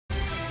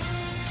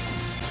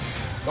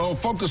Oh,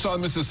 focus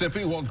on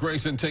Mississippi. Walt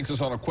Grayson takes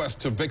us on a quest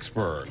to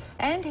Vicksburg.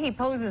 And he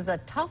poses a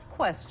tough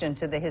question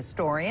to the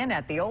historian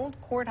at the old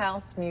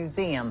Courthouse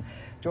Museum.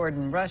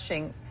 Jordan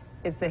Rushing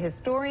is the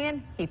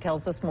historian. He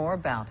tells us more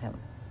about him.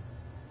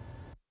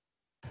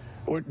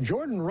 Well,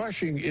 Jordan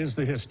Rushing is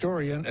the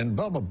historian and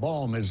Bubba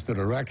Baum is the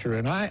director,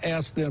 and I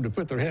asked them to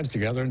put their heads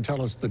together and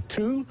tell us the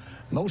two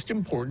most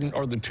important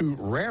or the two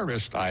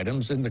rarest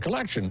items in the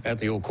collection at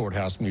the old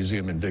Courthouse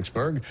Museum in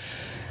Vicksburg.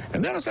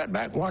 And then I sat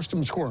back and watched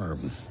them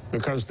squirm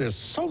because there's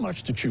so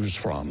much to choose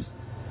from.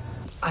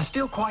 I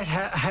still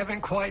haven't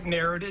quite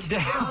narrowed it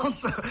down.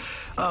 So,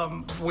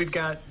 we've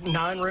got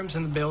 9 rooms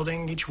in the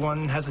building. Each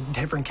one has a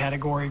different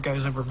category. It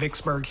goes over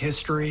Vicksburg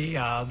history.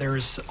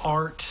 There's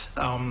art,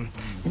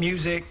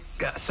 music,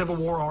 Civil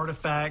War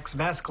artifacts,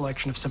 vast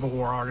collection of Civil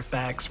War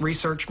artifacts,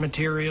 research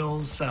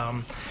materials.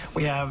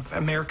 We have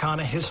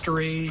Americana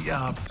history.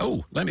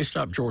 Oh, let me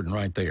stop Jordan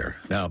right there.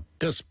 Now,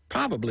 this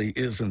probably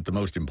isn't the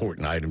most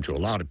important item to a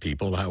lot of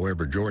people.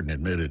 However, Jordan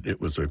admitted it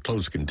was a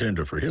close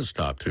contender for his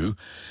top 2.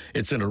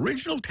 It's an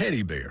original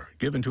teddy bear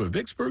given to a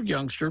Vicksburg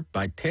youngster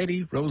by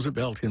Teddy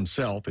Roosevelt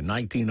himself in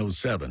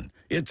 1907.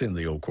 It's in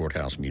the old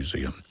Courthouse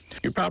Museum.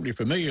 You're probably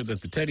familiar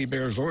that the teddy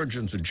bear's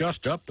origins are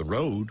just up the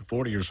road,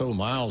 40 or so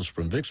miles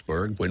from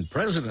Vicksburg, when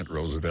President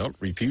Roosevelt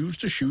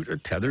refused to shoot a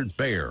tethered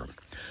bear.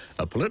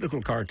 A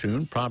political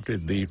cartoon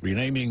prompted the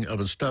renaming of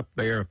a stuffed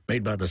bear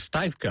made by the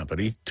Stife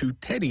Company to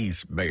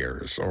Teddy's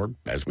Bears, or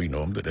as we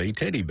know them today,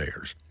 teddy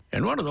bears.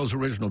 And one of those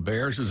original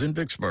bears is in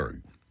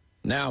Vicksburg.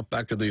 Now,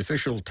 back to the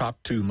official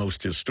top 2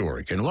 most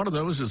historic, and one of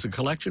those is a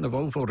collection of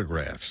old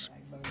photographs.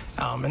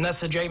 And that's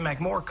the J.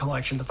 McMore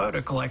collection, the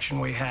photo collection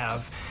we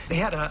have. He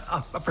had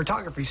a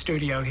photography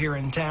studio here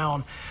in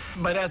town,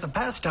 but as a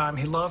pastime,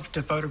 he loved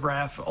to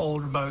photograph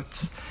old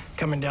boats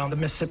coming down the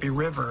Mississippi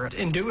River.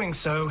 In doing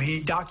so, he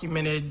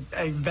documented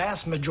a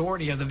vast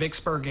majority of the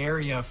Vicksburg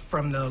area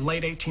from the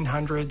late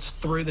 1800s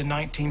through the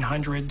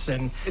 1900s,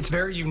 and it's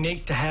very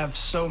unique to have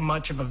so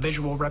much of a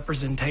visual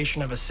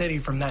representation of a city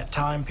from that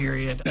time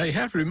period. Now, you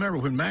have to remember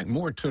when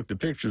McMore took the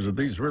pictures of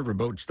these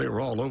riverboats, they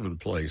were all over the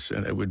place,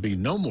 and it would be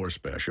no more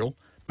special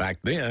back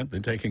then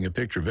than taking a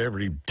picture of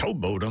every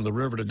towboat on the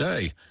river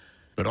today.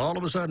 But all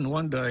of a sudden,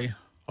 one day,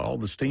 all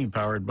the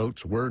steam-powered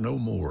boats were no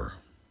more.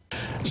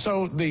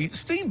 So the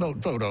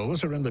steamboat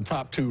photos are in the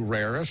top 2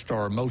 rarest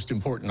or most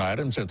important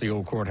items at the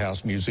old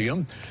Courthouse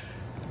Museum.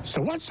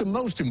 So what's the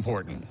most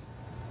important?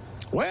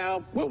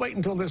 Well, we'll wait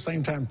until this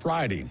same time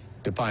Friday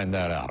to find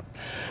that out.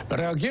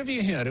 But I'll give you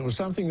a hint. It was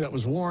something that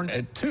was worn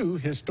at 2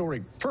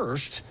 historic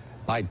firsts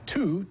by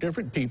 2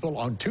 different people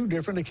on 2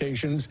 different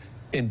occasions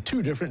in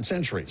 2 different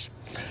centuries.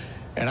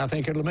 And I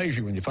think it'll amaze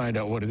you when you find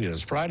out what it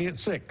is. Friday at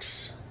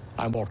 6,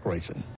 I'm Walt Grayson.